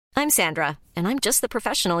I'm Sandra, and I'm just the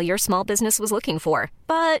professional your small business was looking for.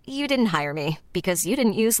 But you didn't hire me because you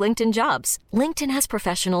didn't use LinkedIn Jobs. LinkedIn has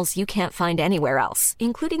professionals you can't find anywhere else,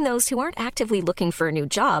 including those who aren't actively looking for a new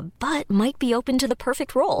job, but might be open to the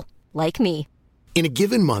perfect role, like me. In a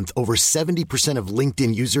given month, over 70% of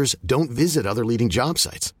LinkedIn users don't visit other leading job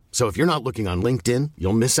sites. So if you're not looking on LinkedIn,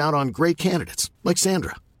 you'll miss out on great candidates like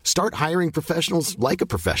Sandra. Start hiring professionals like a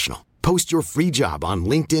professional. Post your free job on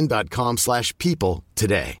linkedin.com/people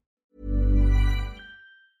today.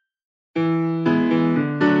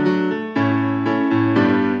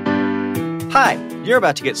 Hi, you're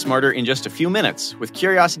about to get smarter in just a few minutes with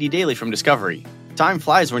Curiosity Daily from Discovery. Time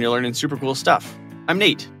flies when you're learning super cool stuff. I'm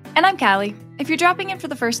Nate. And I'm Callie. If you're dropping in for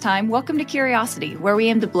the first time, welcome to Curiosity, where we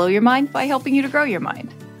aim to blow your mind by helping you to grow your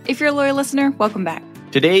mind. If you're a loyal listener, welcome back.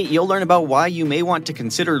 Today, you'll learn about why you may want to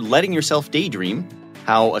consider letting yourself daydream,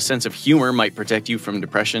 how a sense of humor might protect you from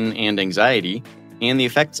depression and anxiety, and the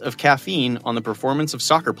effects of caffeine on the performance of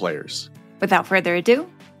soccer players. Without further ado,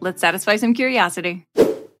 let's satisfy some curiosity.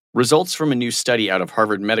 Results from a new study out of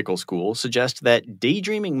Harvard Medical School suggest that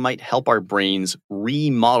daydreaming might help our brains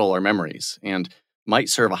remodel our memories and might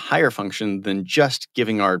serve a higher function than just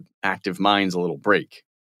giving our active minds a little break.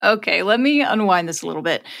 Okay, let me unwind this a little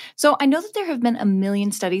bit. So I know that there have been a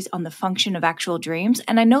million studies on the function of actual dreams,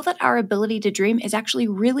 and I know that our ability to dream is actually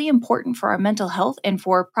really important for our mental health and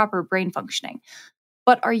for proper brain functioning.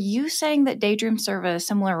 But are you saying that daydreams serve a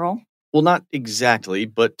similar role? Well, not exactly,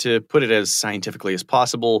 but to put it as scientifically as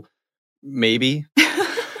possible, maybe.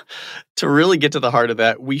 To really get to the heart of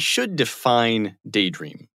that, we should define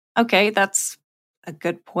daydream. Okay, that's a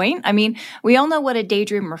good point. I mean, we all know what a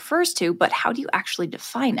daydream refers to, but how do you actually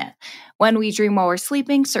define it? When we dream while we're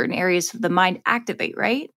sleeping, certain areas of the mind activate,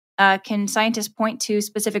 right? Can scientists point to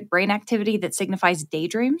specific brain activity that signifies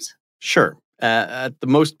daydreams? Sure. At the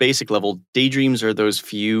most basic level, daydreams are those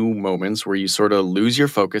few moments where you sort of lose your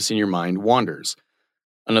focus and your mind wanders.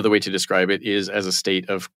 Another way to describe it is as a state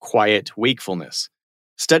of quiet wakefulness.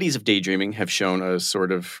 Studies of daydreaming have shown a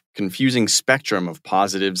sort of confusing spectrum of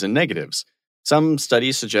positives and negatives. Some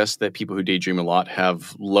studies suggest that people who daydream a lot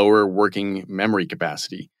have lower working memory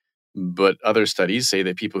capacity, but other studies say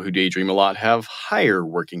that people who daydream a lot have higher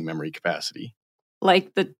working memory capacity.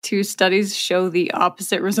 Like the two studies show the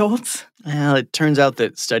opposite results? Well, it turns out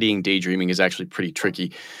that studying daydreaming is actually pretty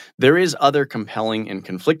tricky. There is other compelling and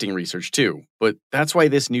conflicting research too, but that's why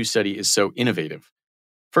this new study is so innovative.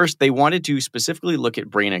 First, they wanted to specifically look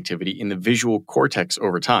at brain activity in the visual cortex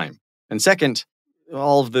over time. And second,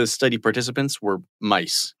 all of the study participants were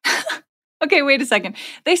mice. Okay, wait a second.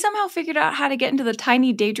 They somehow figured out how to get into the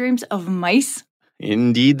tiny daydreams of mice?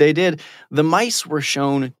 Indeed, they did. The mice were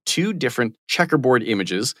shown two different checkerboard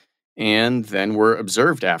images and then were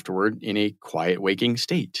observed afterward in a quiet waking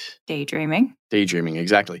state. Daydreaming? Daydreaming,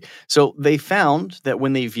 exactly. So they found that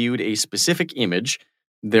when they viewed a specific image,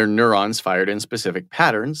 their neurons fired in specific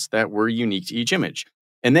patterns that were unique to each image.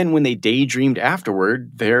 And then when they daydreamed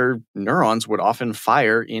afterward, their neurons would often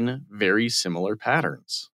fire in very similar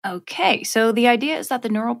patterns. Okay, so the idea is that the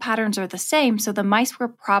neural patterns are the same, so the mice were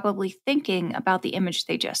probably thinking about the image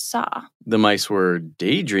they just saw. The mice were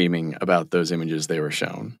daydreaming about those images they were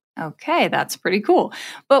shown. Okay, that's pretty cool.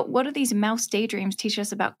 But what do these mouse daydreams teach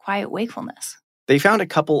us about quiet wakefulness? They found a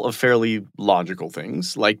couple of fairly logical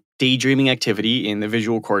things, like daydreaming activity in the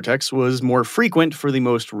visual cortex was more frequent for the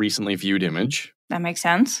most recently viewed image. That makes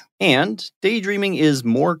sense. And daydreaming is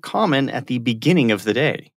more common at the beginning of the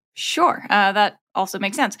day. Sure, that also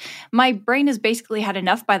makes sense. My brain has basically had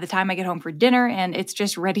enough by the time I get home for dinner, and it's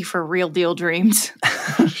just ready for real deal dreams.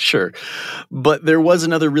 Sure. But there was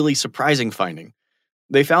another really surprising finding.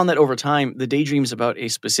 They found that over time, the daydreams about a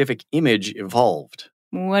specific image evolved.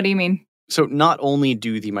 What do you mean? So not only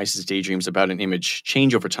do the mice's daydreams about an image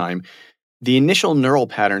change over time, the initial neural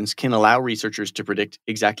patterns can allow researchers to predict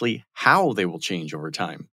exactly how they will change over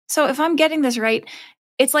time. So if I'm getting this right,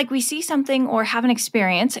 it's like we see something or have an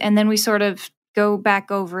experience, and then we sort of go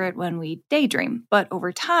back over it when we daydream. But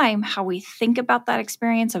over time, how we think about that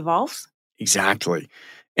experience evolves? Exactly.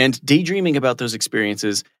 And daydreaming about those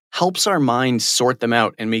experiences helps our minds sort them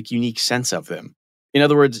out and make unique sense of them. In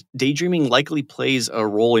other words, daydreaming likely plays a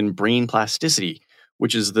role in brain plasticity,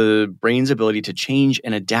 which is the brain's ability to change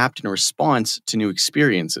and adapt in response to new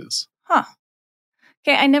experiences. Huh.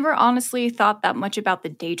 Okay, I never honestly thought that much about the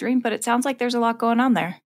daydream, but it sounds like there's a lot going on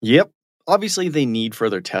there. Yep. Obviously, they need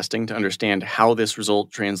further testing to understand how this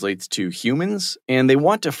result translates to humans, and they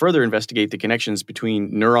want to further investigate the connections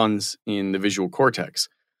between neurons in the visual cortex.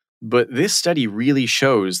 But this study really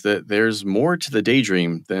shows that there's more to the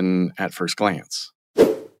daydream than at first glance.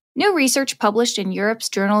 New research published in Europe's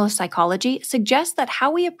Journal of Psychology suggests that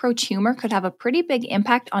how we approach humor could have a pretty big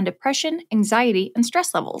impact on depression, anxiety, and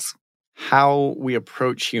stress levels. How we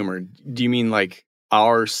approach humor? Do you mean like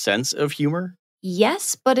our sense of humor?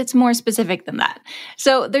 Yes, but it's more specific than that.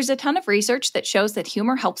 So there's a ton of research that shows that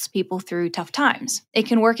humor helps people through tough times. It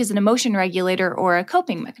can work as an emotion regulator or a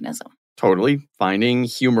coping mechanism. Totally. Finding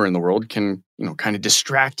humor in the world can, kind of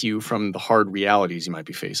distract you from the hard realities you might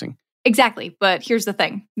be facing. Exactly, but here's the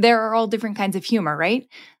thing. There are all different kinds of humor, right?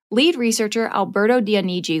 Lead researcher Alberto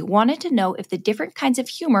Dionigi wanted to know if the different kinds of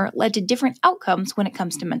humor led to different outcomes when it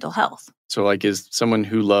comes to mental health. So, is someone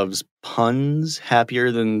who loves puns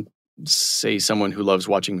happier than, say, someone who loves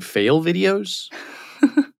watching fail videos?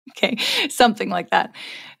 Okay, something like that.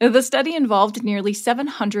 The study involved nearly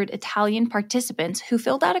 700 Italian participants who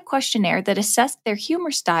filled out a questionnaire that assessed their humor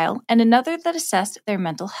style and another that assessed their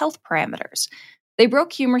mental health parameters. They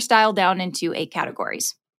broke humor style down into 8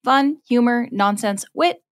 categories: fun, humor, nonsense,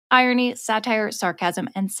 wit, irony, satire, sarcasm,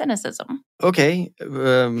 and cynicism. Okay,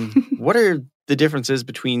 what are the differences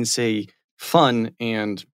between, say, fun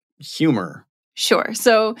and humor? Sure.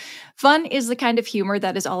 So, fun is the kind of humor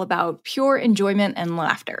that is all about pure enjoyment and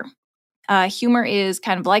laughter. Humor is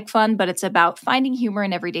kind of like fun, but it's about finding humor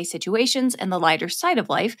in everyday situations and the lighter side of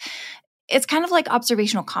life. It's kind of like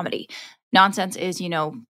observational comedy. Nonsense is,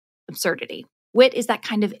 absurdity. Wit is that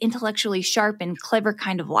kind of intellectually sharp and clever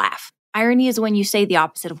kind of laugh. Irony is when you say the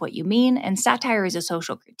opposite of what you mean, and satire is a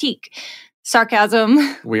social critique. Sarcasm.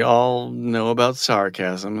 We all know about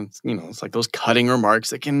sarcasm. It's like those cutting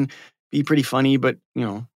remarks that can be pretty funny, but,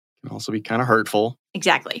 can also be kind of hurtful.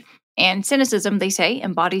 Exactly. And cynicism, they say,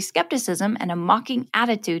 embodies skepticism and a mocking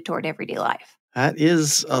attitude toward everyday life. That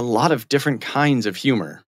is a lot of different kinds of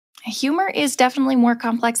humor. Humor is definitely more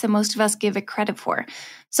complex than most of us give it credit for.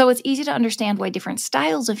 So it's easy to understand why different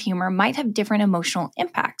styles of humor might have different emotional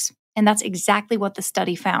impacts. And that's exactly what the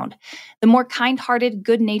study found. The more kind-hearted,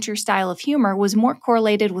 good-natured style of humor was more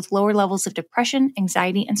correlated with lower levels of depression,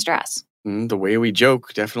 anxiety, and stress. The way we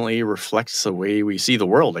joke definitely reflects the way we see the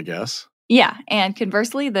world, I guess. Yeah, and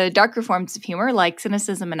conversely, the darker forms of humor, like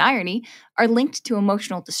cynicism and irony, are linked to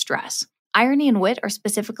emotional distress. Irony and wit are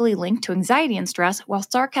specifically linked to anxiety and stress, while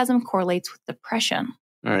sarcasm correlates with depression.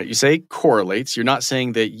 All right, you say correlates. You're not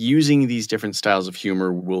saying that using these different styles of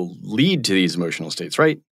humor will lead to these emotional states,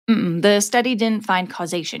 right? The study didn't find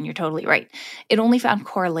causation, you're totally right. It only found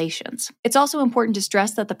correlations. It's also important to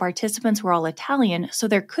stress that the participants were all Italian, so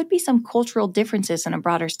there could be some cultural differences in a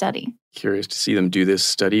broader study. Curious to see them do this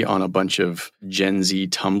study on a bunch of Gen Z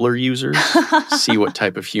Tumblr users, see what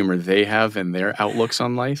type of humor they have and their outlooks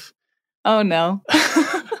on life. Oh, no.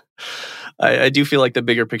 I do feel like the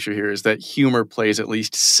bigger picture here is that humor plays at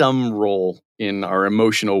least some role in our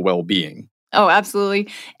emotional well-being. Oh, absolutely.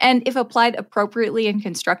 And if applied appropriately and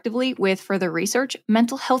constructively with further research,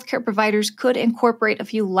 mental health care providers could incorporate a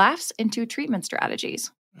few laughs into treatment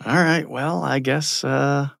strategies. All right. Well, I guess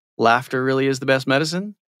laughter really is the best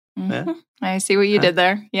medicine. Mm-hmm. Yeah. I see what you did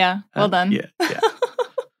there. Yeah. Well done. Yeah.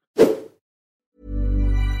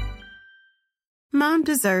 Mom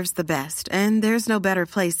deserves the best, and there's no better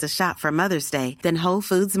place to shop for Mother's Day than Whole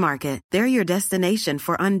Foods Market. They're your destination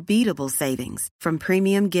for unbeatable savings, from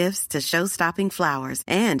premium gifts to show-stopping flowers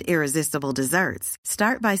and irresistible desserts.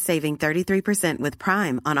 Start by saving 33% with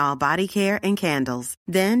Prime on all body care and candles.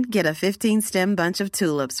 Then get a 15-stem bunch of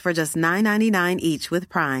tulips for just $9.99 each with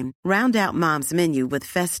Prime. Round out Mom's menu with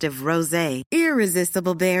festive rosé,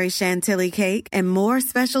 irresistible berry chantilly cake, and more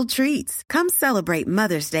special treats. Come celebrate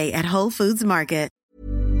Mother's Day at Whole Foods Market.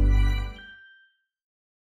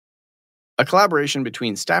 A collaboration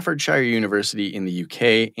between Staffordshire University in the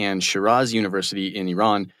UK and Shiraz University in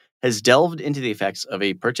Iran has delved into the effects of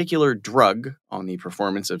a particular drug on the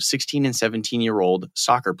performance of 16 and 17-year-old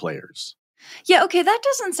soccer players. Yeah, okay, that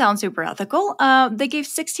doesn't sound super ethical. They gave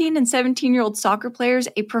 16 and 17-year-old soccer players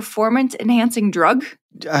a performance-enhancing drug?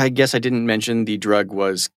 I guess I didn't mention the drug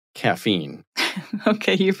was caffeine.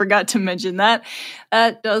 Okay, you forgot to mention that.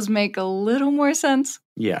 That does make a little more sense.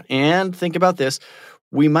 Yeah, and think about this.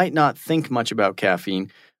 We might not think much about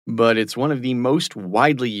caffeine, but it's one of the most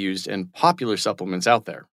widely used and popular supplements out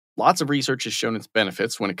there. Lots of research has shown its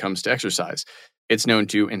benefits when it comes to exercise. It's known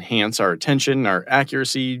to enhance our attention, our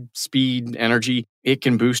accuracy, speed, energy. It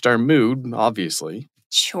can boost our mood, obviously.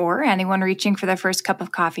 Sure, anyone reaching for their first cup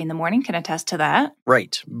of coffee in the morning can attest to that.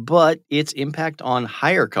 Right, but its impact on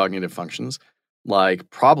higher cognitive functions, like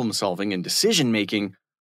problem solving and decision making,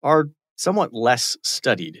 are somewhat less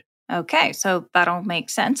studied. Okay, so that all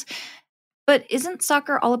makes sense. But isn't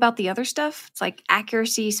soccer all about the other stuff? It's like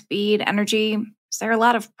accuracy, speed, energy. Is there a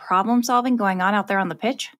lot of problem solving going on out there on the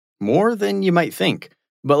pitch? More than you might think.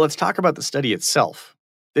 But let's talk about the study itself.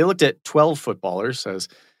 They looked at 12 footballers, as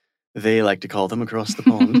they like to call them across the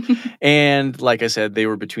pond. And like I said, they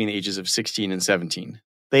were between the ages of 16 and 17.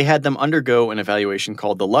 They had them undergo an evaluation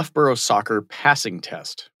called the Loughborough Soccer Passing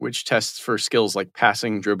Test, which tests for skills like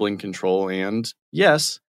passing, dribbling, control, and,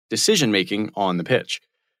 yes, decision-making on the pitch.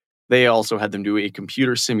 They also had them do a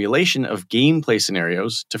computer simulation of gameplay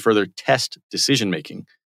scenarios to further test decision-making.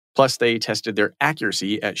 Plus, they tested their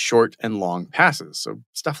accuracy at short and long passes, so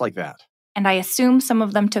stuff like that. And I assume some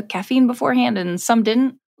of them took caffeine beforehand and some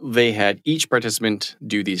didn't? They had each participant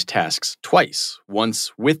do these tasks twice,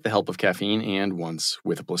 once with the help of caffeine and once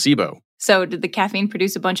with a placebo. So did the caffeine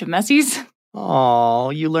produce a bunch of messies? Oh,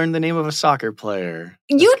 you learned the name of a soccer player.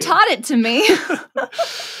 You taught it to me.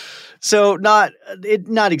 So not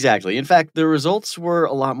exactly. In fact, the results were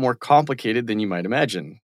a lot more complicated than you might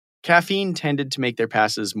imagine. Caffeine tended to make their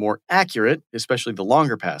passes more accurate, especially the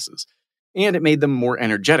longer passes, and it made them more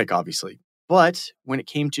energetic, obviously. But when it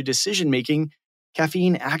came to decision-making,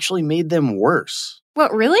 caffeine actually made them worse.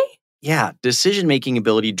 What, really? Yeah, decision-making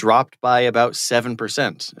ability dropped by about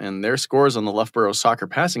 7%, and their scores on the Loughborough Soccer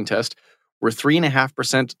Passing Test were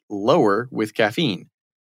 3.5% lower with caffeine.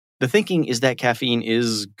 The thinking is that caffeine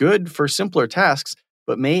is good for simpler tasks,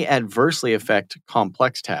 but may adversely affect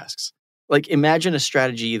complex tasks. Like, imagine a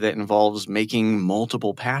strategy that involves making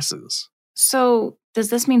multiple passes. So, does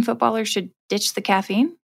this mean footballers should ditch the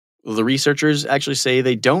caffeine? The researchers actually say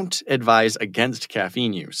they don't advise against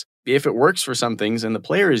caffeine use. If it works for some things and the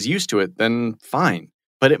player is used to it, then fine.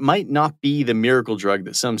 But it might not be the miracle drug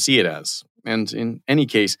that some see it as. And in any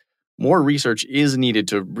case, more research is needed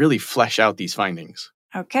to really flesh out these findings.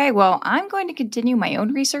 Okay, well, I'm going to continue my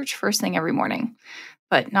own research first thing every morning.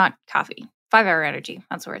 But not coffee. 5-hour energy.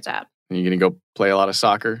 That's where it's at. Are you going to go play a lot of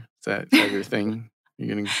soccer? Is that your thing?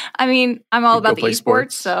 You're gonna I mean, I'm all about the esports,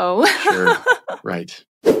 sports? so... Sure, right.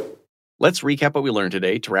 Let's recap what we learned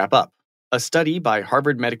today to wrap up. A study by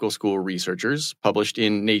Harvard Medical School researchers, published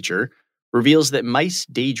in Nature, reveals that mice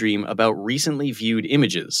daydream about recently viewed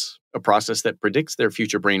images, a process that predicts their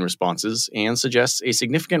future brain responses and suggests a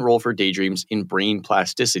significant role for daydreams in brain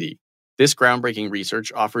plasticity. This groundbreaking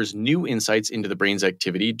research offers new insights into the brain's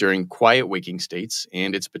activity during quiet waking states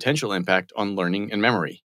and its potential impact on learning and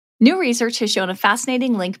memory. New research has shown a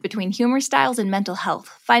fascinating link between humor styles and mental health,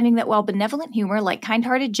 finding that while benevolent humor like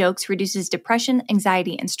kind-hearted jokes reduces depression,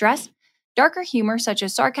 anxiety, and stress, darker humor such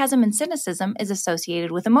as sarcasm and cynicism is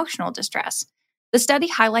associated with emotional distress. The study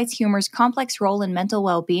highlights humor's complex role in mental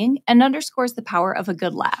well-being and underscores the power of a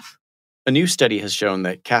good laugh. A new study has shown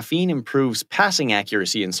that caffeine improves passing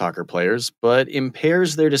accuracy in soccer players, but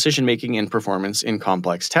impairs their decision-making and performance in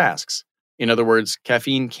complex tasks. In other words,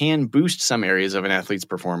 caffeine can boost some areas of an athlete's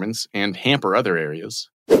performance and hamper other areas.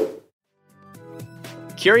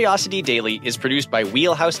 Curiosity Daily is produced by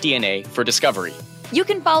Wheelhouse DNA for Discovery. You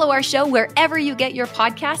can follow our show wherever you get your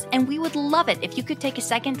podcasts, and we would love it if you could take a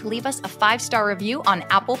second to leave us a 5-star review on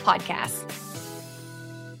Apple Podcasts.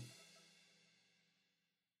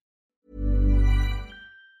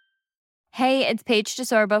 Hey, it's Paige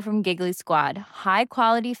DeSorbo from Giggly Squad. High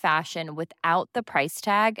quality fashion without the price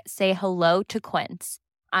tag. Say hello to Quince.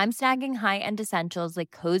 I'm snagging high-end essentials like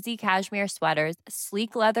cozy cashmere sweaters,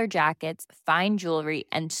 sleek leather jackets, fine jewelry,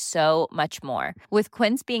 and so much more. With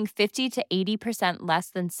Quince being 50 to 80% less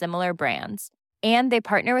than similar brands. And they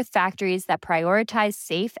partner with factories that prioritize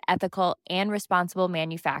safe, ethical, and responsible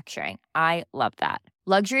manufacturing. I love that.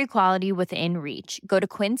 Luxury quality within reach. Go to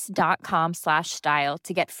quince.com/style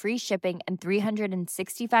to get free shipping and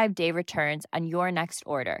 365-day returns on your next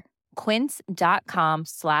order.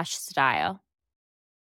 Quince.com/style.